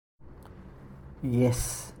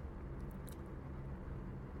Yes,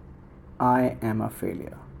 I am a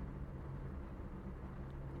failure.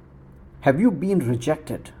 Have you been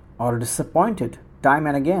rejected or disappointed time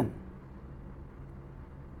and again?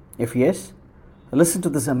 If yes, listen to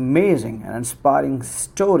this amazing and inspiring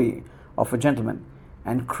story of a gentleman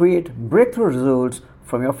and create breakthrough results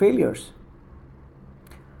from your failures.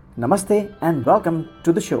 Namaste and welcome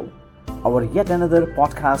to the show, our yet another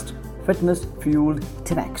podcast, Fitness Fueled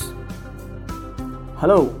 10x.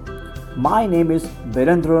 Hello, my name is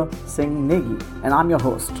Virendra Singh Negi and I'm your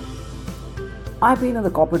host. I've been in the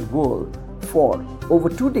corporate world for over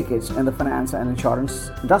 2 decades in the finance and insurance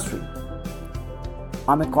industry.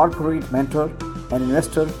 I'm a corporate mentor, an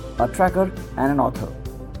investor, a tracker, and an author.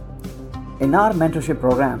 In our mentorship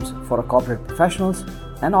programs for corporate professionals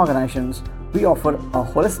and organizations, we offer a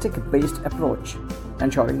holistic based approach,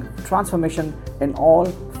 ensuring transformation in all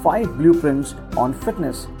 5 blueprints on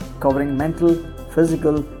fitness, covering mental,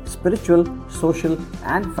 physical, spiritual, social,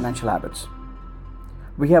 and financial habits.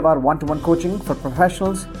 We have our one-to-one coaching for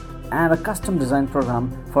professionals and a custom design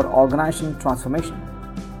program for organization transformation.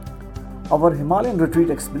 Our Himalayan retreat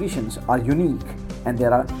expeditions are unique and they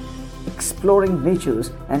are exploring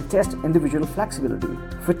natures and test individual flexibility,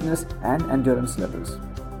 fitness, and endurance levels.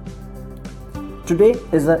 Today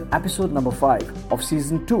is the episode number 5 of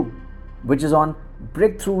season 2, which is on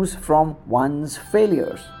breakthroughs from one's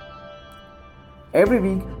failures. Every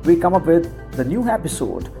week, we come up with the new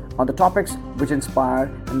episode on the topics which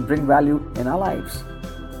inspire and bring value in our lives.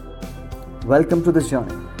 Welcome to this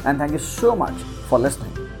journey and thank you so much for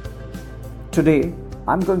listening. Today,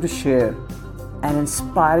 I'm going to share an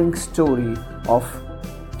inspiring story of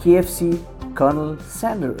KFC Colonel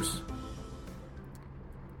Sanders.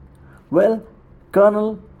 Well,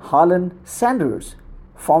 Colonel Harlan Sanders,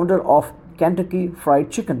 founder of Kentucky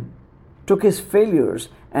Fried Chicken, took his failures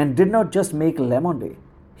and did not just make lemonade,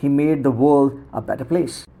 he made the world a better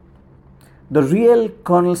place. The real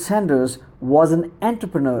Colonel Sanders was an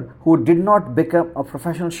entrepreneur who did not become a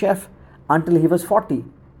professional chef until he was 40.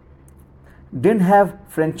 Didn't have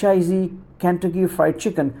franchisee Kentucky Fried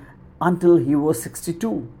Chicken until he was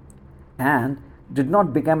 62 and did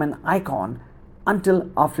not become an icon until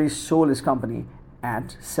after he sold his company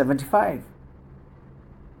at 75.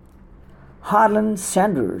 Harlan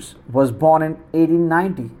Sanders was born in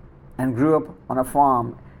 1890 and grew up on a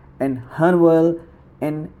farm in Huntsville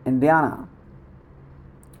in Indiana.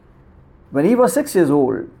 When he was 6 years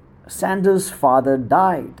old, Sanders' father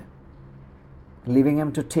died, leaving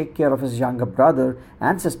him to take care of his younger brother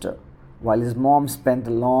and sister while his mom spent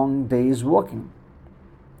long days working.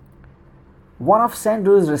 One of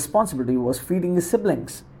Sanders' responsibility was feeding his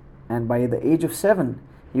siblings, and by the age of 7,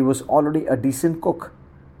 he was already a decent cook,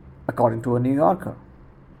 according to a New Yorker.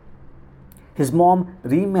 His mom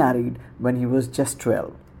remarried when he was just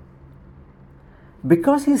 12.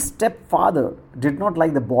 Because his stepfather did not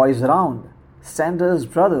like the boys around, Sanders'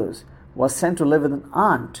 brothers was sent to live with an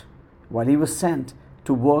aunt while he was sent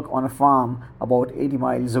to work on a farm about 80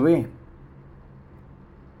 miles away.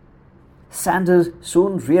 Sanders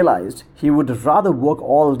soon realized he would rather work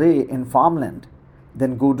all day in farmland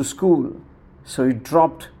than go to school, so he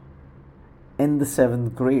dropped in the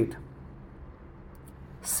 7th grade.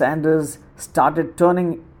 Sanders started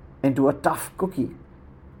turning into a tough cookie.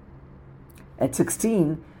 At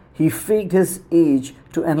 16, he faked his age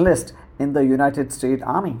to enlist in the United States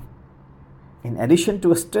Army. In addition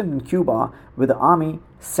to a stint in Cuba with the Army,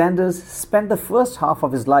 Sanders spent the first half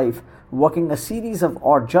of his life working a series of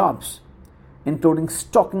odd jobs, including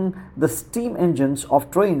stocking the steam engines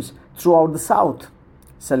of trains throughout the South,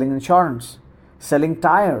 selling insurance, selling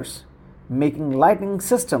tires, making lighting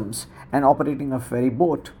systems, and operating a ferry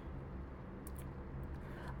boat.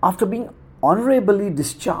 After being honorably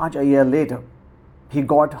discharged a year later, he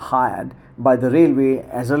got hired by the railway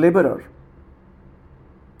as a laborer.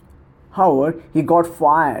 However, he got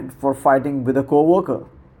fired for fighting with a co-worker.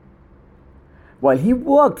 While he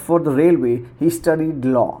worked for the railway, he studied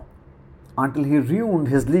law until he ruined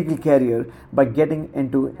his legal career by getting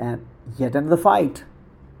into yet another fight.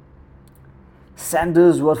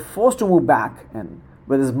 Sanders was forced to move back in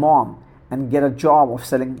with his mom and get a job of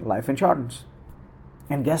selling life insurance.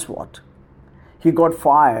 And guess what? He got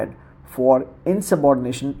fired for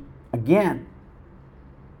insubordination again.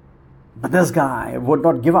 But this guy would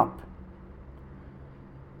not give up.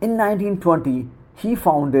 In 1920, he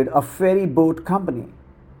founded a ferry boat company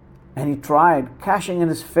and he tried cashing in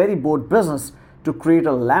his ferry boat business to create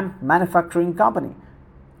a lamp manufacturing company,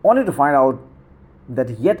 only to find out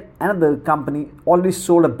that yet another company already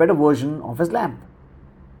sold a better version of his lamp.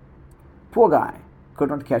 Poor guy could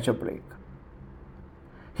not catch a break.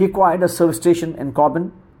 He acquired a service station in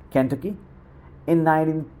Corbin, Kentucky in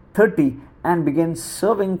 1930 and began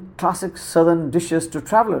serving classic southern dishes to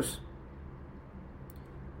travelers.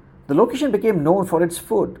 The location became known for its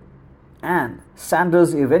food, and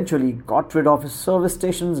Sanders eventually got rid of his service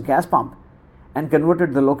station's gas pump and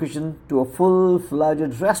converted the location to a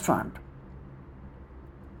full-fledged restaurant.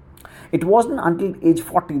 It wasn't until age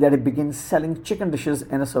 40 that he began selling chicken dishes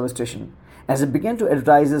in a service station. As he began to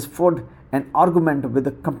advertise his food, an argument with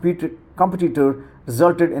a competitor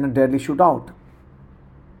resulted in a deadly shootout.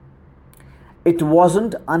 It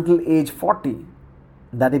wasn't until age 40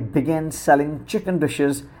 that he began selling chicken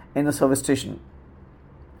dishes in a service station.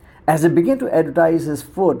 As he began to advertise his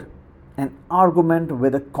food, an argument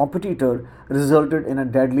with a competitor resulted in a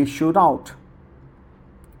deadly shootout.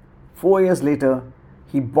 4 years later,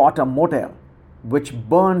 he bought a motel, which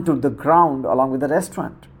burned to the ground along with the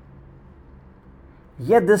restaurant.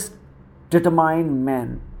 Yet this determined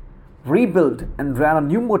man rebuilt and ran a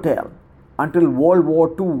new motel until World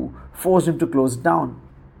War II forced him to close it down.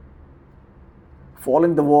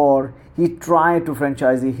 Following the war, he tried to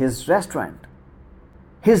franchise his restaurant.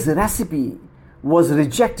 His recipe was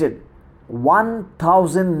rejected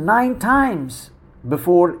 1,009 times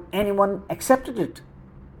before anyone accepted it.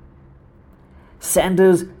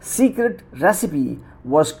 Sanders' secret recipe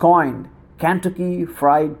was coined Kentucky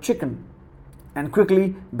Fried Chicken and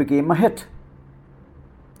quickly became a hit.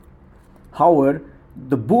 However,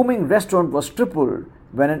 the booming restaurant was crippled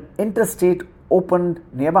when an interstate opened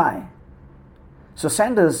nearby. So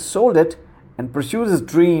Sanders sold it and pursued his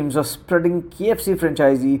dreams of spreading KFC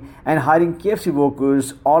franchisee and hiring KFC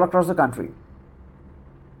workers all across the country.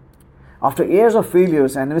 After years of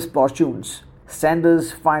failures and misfortunes,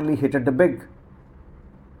 Sanders finally hit it big.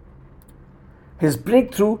 His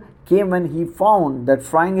breakthrough came when he found that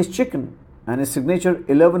frying his chicken and his signature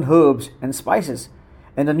 11 herbs and spices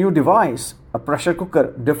in a new device, a pressure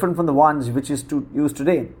cooker different from the ones which is used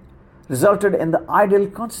today, resulted in the ideal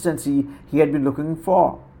consistency he had been looking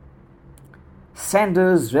for.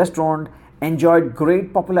 Sanders' restaurant enjoyed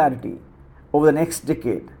great popularity over the next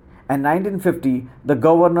decade, and in 1950, the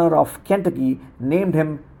governor of Kentucky named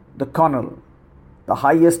him the Colonel, the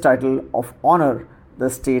highest title of honor the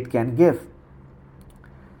state can give.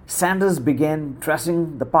 Sanders began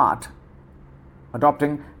dressing the part,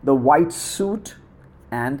 adopting the white suit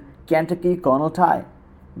and Kentucky Colonel tie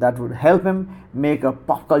that would help him make a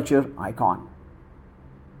pop culture icon.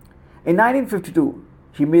 In 1952,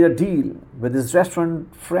 he made a deal with his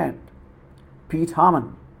restaurant friend, Pete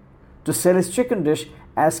Harmon, to sell his chicken dish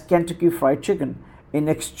as Kentucky Fried Chicken in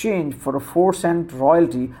exchange for a 4-cent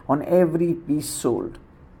royalty on every piece sold.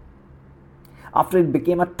 After it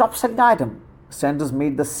became a top-selling item, Sanders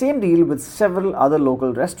made the same deal with several other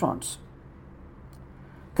local restaurants.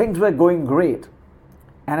 Things were going great,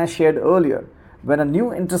 and as shared earlier, when a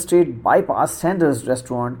new interstate bypassed Sanders'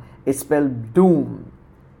 restaurant, it spelled doom.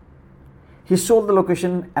 He sold the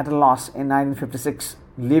location at a loss in 1956,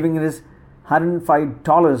 leaving his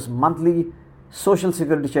 $105 monthly Social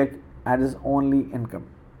Security check as his only income.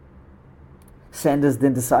 Sanders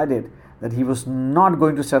then decided that he was not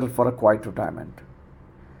going to settle for a quiet retirement.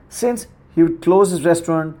 Since he would close his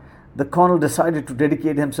restaurant, the Colonel decided to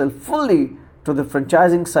dedicate himself fully to the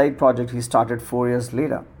franchising side project he started 4 years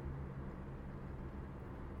later.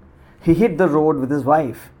 He hit the road with his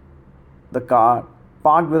wife, the car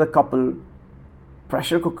parked with a couple,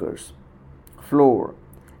 pressure cookers, flour,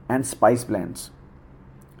 and spice blends.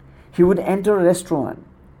 He would enter a restaurant,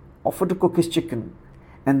 offer to cook his chicken,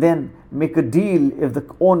 and then make a deal if the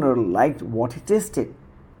owner liked what he tasted.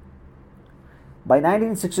 By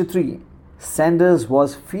 1963, Sanders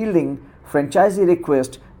was fielding franchisee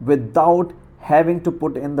requests without having to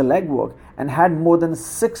put in the legwork and had more than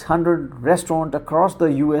 600 restaurants across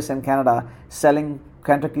the US and Canada selling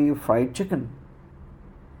Kentucky Fried Chicken.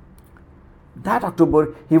 That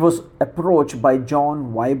October, he was approached by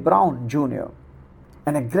John Y. Brown Jr.,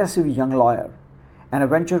 an aggressive young lawyer and a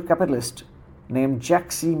venture capitalist named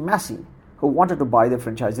Jack C. Massey, who wanted to buy the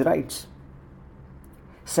franchisee rights.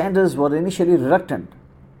 Sanders was initially reluctant,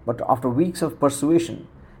 but after weeks of persuasion,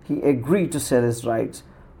 he agreed to sell his rights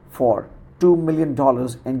for $2 million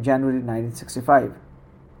in January 1965.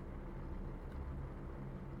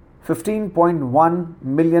 $15.1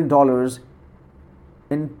 million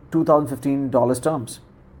in 2015 dollars terms.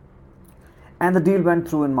 And the deal went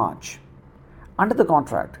through in March. Under the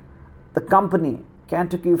contract, the company,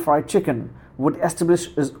 Kentucky Fried Chicken, would establish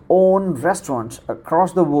its own restaurants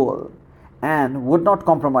across the world and would not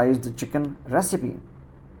compromise the chicken recipe.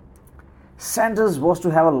 Sanders was to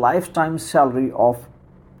have a lifetime salary of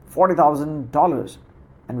 $40,000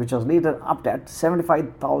 and which was later upped at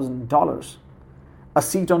 $75,000, a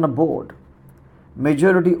seat on the board,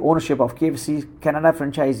 majority ownership of KFC Canada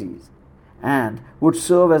franchisees, and would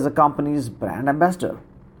serve as the company's brand ambassador.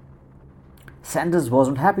 Sanders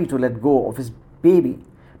wasn't happy to let go of his baby,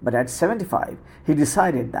 but at 75, he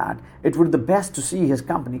decided that it would be the best to see his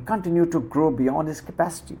company continue to grow beyond his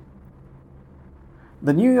capacity.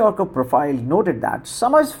 The New Yorker profile noted that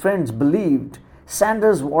some of his friends believed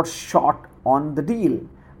Sanders was short on the deal,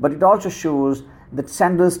 but it also shows that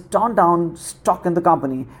Sanders turned down stock in the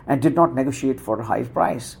company and did not negotiate for a high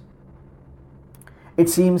price. It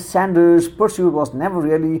seems Sanders' pursuit was never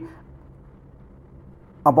really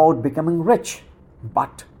about becoming rich,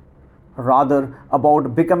 but rather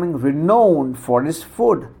about becoming renowned for his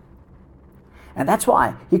food. And that's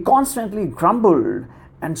why he constantly grumbled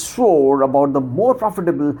and swore about the more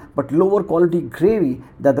profitable but lower quality gravy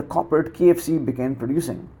that the corporate KFC began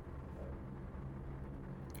producing.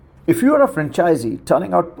 If you are a franchisee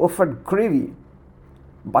turning out perfect gravy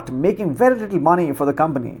but making very little money for the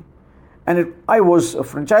company, and if I was a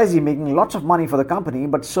franchisee making lots of money for the company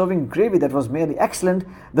but serving gravy that was merely excellent,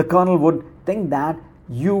 the Colonel would think that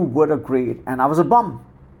you were a great and I was a bum,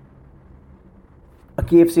 a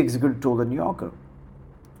KFC executive told the New Yorker.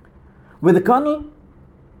 With the Colonel,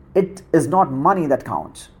 it is not money that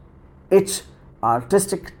counts, it's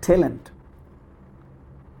artistic talent.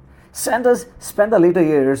 Sanders spent the later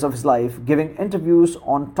years of his life giving interviews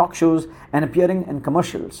on talk shows and appearing in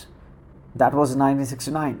commercials. That was in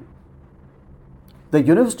 1969. The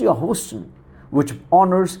University of Houston, which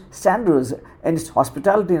honors Sanders in its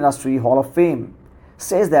Hospitality Industry Hall of Fame,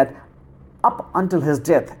 says that up until his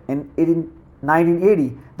death in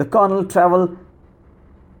 1980, the Colonel traveled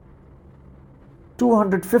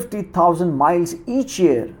 250,000 miles each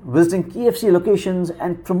year, visiting KFC locations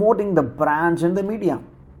and promoting the brands in the media.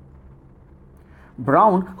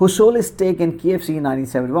 Brown, who sold his stake in KFC in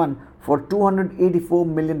 1971 for $284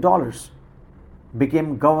 million,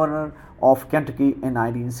 became governor of Kentucky in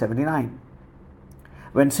 1979.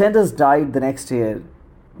 When Sanders died the next year,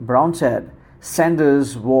 Brown said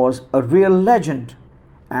Sanders was a real legend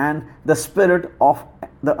and the spirit of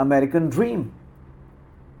the American dream.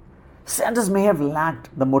 Sanders may have lacked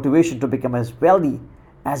the motivation to become as wealthy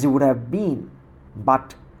as he would have been,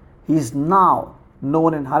 but he is now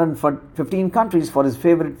known in 115 countries for his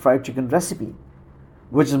favorite fried chicken recipe,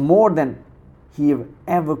 which is more than he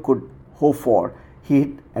ever could hope for. He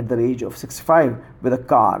hit at the age of 65 with a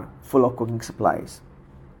car full of cooking supplies.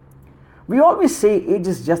 We always say age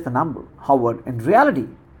is just a number. However, in reality,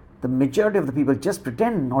 the majority of the people just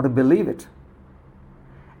pretend not to believe it.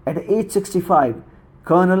 At age 65,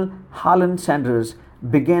 Colonel Harlan Sanders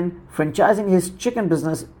began franchising his chicken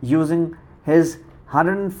business using his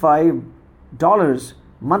 $105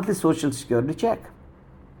 monthly Social Security check.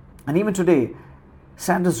 And even today,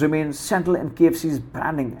 Sanders remains central in KFC's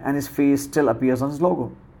branding and his face still appears on his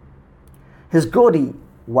logo. His goatee,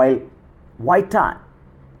 white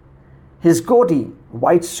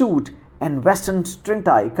suit, and western string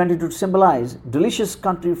tie continue to symbolize delicious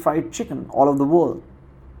country fried chicken all over the world.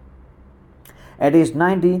 At age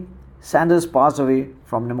 90, Sanders passed away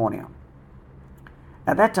from pneumonia.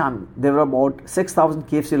 At that time, there were about 6,000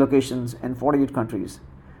 KFC locations in 48 countries.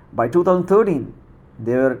 By 2013,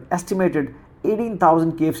 there were estimated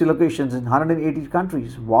 18,000 KFC locations in 180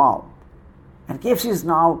 countries. Wow! And KFC is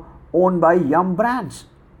now owned by Yum Brands.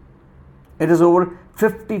 It has over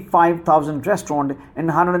 55,000 restaurants in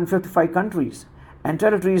 155 countries and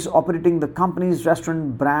territories operating the company's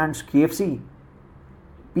restaurant brands KFC,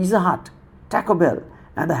 Pizza Hut, Taco Bell,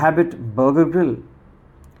 and the Habit Burger Grill.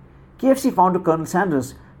 KFC founder Colonel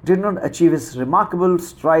Sanders did not achieve his remarkable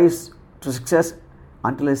strides to success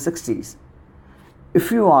until his 60s.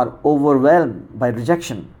 If you are overwhelmed by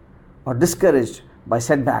rejection or discouraged by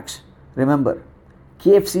setbacks, remember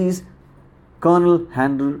KFC's Colonel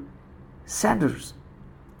Harlan Sanders,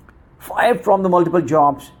 fired from the multiple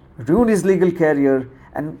jobs, ruined his legal career,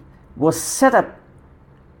 and was set up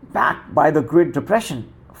back by the Great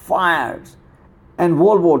Depression, fires, and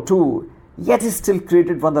World War II, yet he still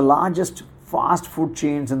created one of the largest fast food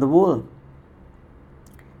chains in the world.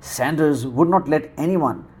 Sanders would not let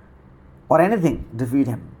anyone or anything defeat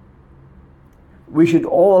him. We should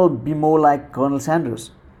all be more like Colonel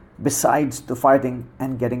Sanders, besides the fighting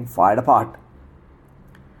and getting fired apart.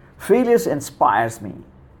 Failures inspires me,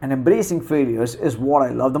 and embracing failures is what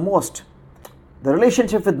I love the most. The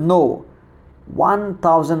relationship with no,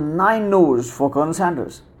 1009 no's for Colonel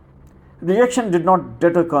Sanders. Rejection did not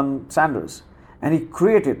deter Colonel Sanders, and he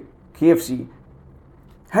created KFC.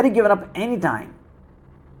 Had he given up any time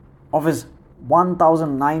of his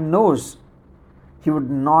 1009 no's, he would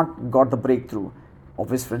not got the breakthrough of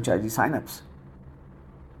his franchisee signups.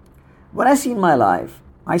 When I see in my life,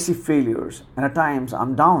 I see failures, and at times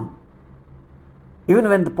I'm down. Even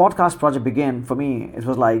when the podcast project began, for me, it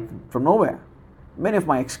was like from nowhere. Many of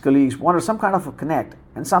my ex-colleagues wanted some kind of a connect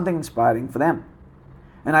and something inspiring for them.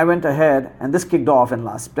 And I went ahead, and this kicked off in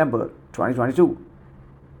last September 2022.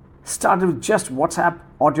 Started with just WhatsApp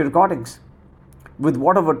audio recordings, with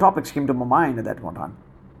whatever topics came to my mind at that one time,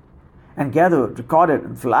 and gathered, recorded,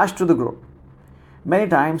 and flashed to the group. Many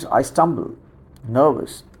times I stumbled,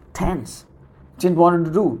 nervous, tense, didn't want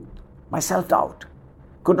to do, my self-doubt,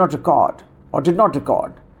 could not record or did not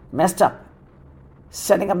record, messed up.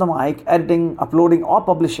 Setting up the mic, editing, uploading or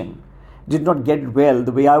publishing did not get it well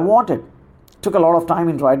the way I wanted. Took a lot of time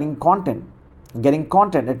in writing content. Getting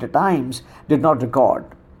content at times did not record.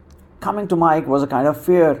 Coming to mic was a kind of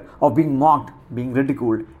fear of being mocked, being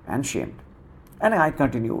ridiculed and shamed. And I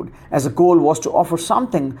continued, as the goal was to offer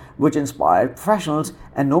something which inspired professionals,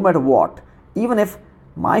 and no matter what, even if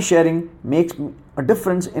my sharing makes a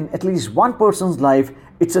difference in at least one person's life,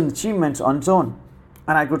 it's an achievement on its own.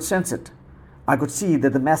 And I could sense it. I could see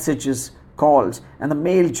that the messages, calls, and the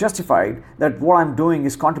mail justified that what I'm doing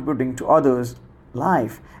is contributing to others'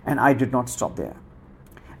 life, and I did not stop there.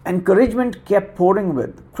 Encouragement kept pouring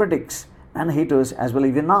with critics and haters as well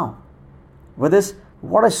even now. With this,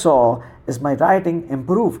 what I saw is my writing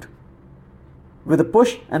improved. With a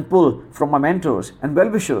push and pull from my mentors and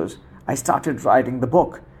well-wishers, I started writing the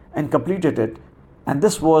book and completed it, and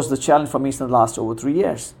this was the challenge for me in the last over 3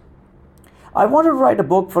 years. I wanted to write a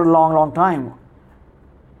book for a long time.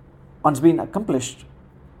 Once been accomplished,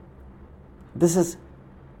 this is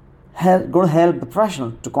going to help the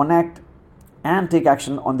professional to connect and take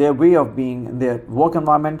action on their way of being in their work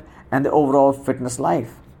environment and their overall fitness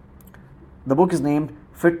life. The book is named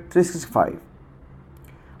Fit 365.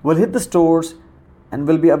 Will hit the stores and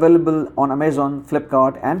will be available on Amazon,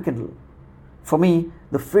 Flipkart and Kindle. For me,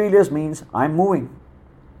 the failures means I'm moving,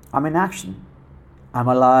 I'm in action, I'm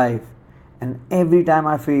alive, and every time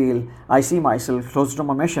I fail, I see myself closer to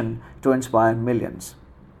my mission to inspire millions.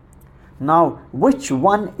 Now, which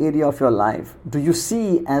one area of your life do you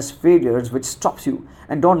see as failures which stops you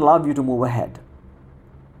and don't allow you to move ahead?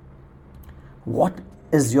 What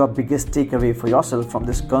is your biggest takeaway for yourself from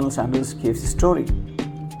this Colonel Samuel's KFC story?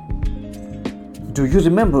 Do you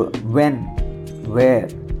remember when, where,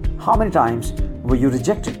 how many times were you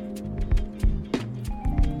rejected?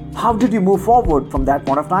 How did you move forward from that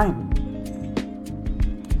point of time?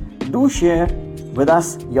 Do share with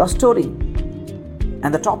us your story,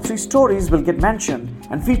 and the top 3 stories will get mentioned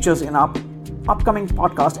and features in our upcoming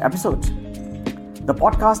podcast episodes. The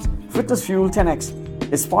podcast Fitness Fuel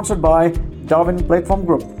 10X is sponsored by Darwin Platform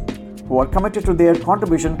Group, who are committed to their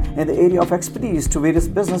contribution in the area of expertise to various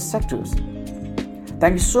business sectors.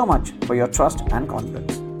 Thank you so much for your trust and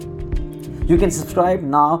confidence. You can subscribe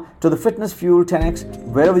now to the Fitness Fuel 10X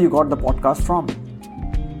wherever you got the podcast from.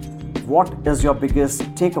 What is your biggest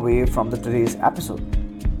takeaway from today's episode?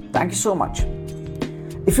 Thank you so much.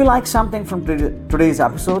 If you like something from today's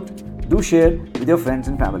episode, do share with your friends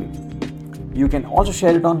and family. You can also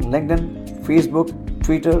share it on LinkedIn, Facebook,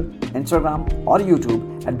 Twitter, Instagram or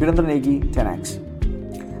YouTube at Virendra Negi 10X.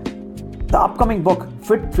 The upcoming book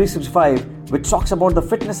Fit 365, which talks about the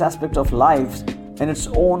fitness aspect of life in its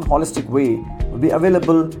own holistic way, will be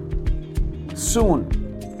available soon.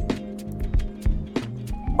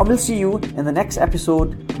 I will see you in the next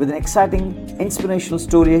episode with an exciting, inspirational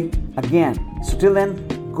story again. So till then,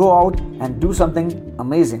 go out and do something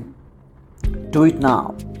amazing. Do it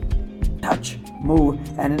now. Touch, move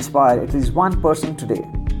and inspire at least one person today.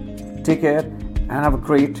 Take care and have a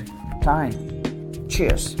great time.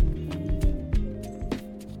 Cheers.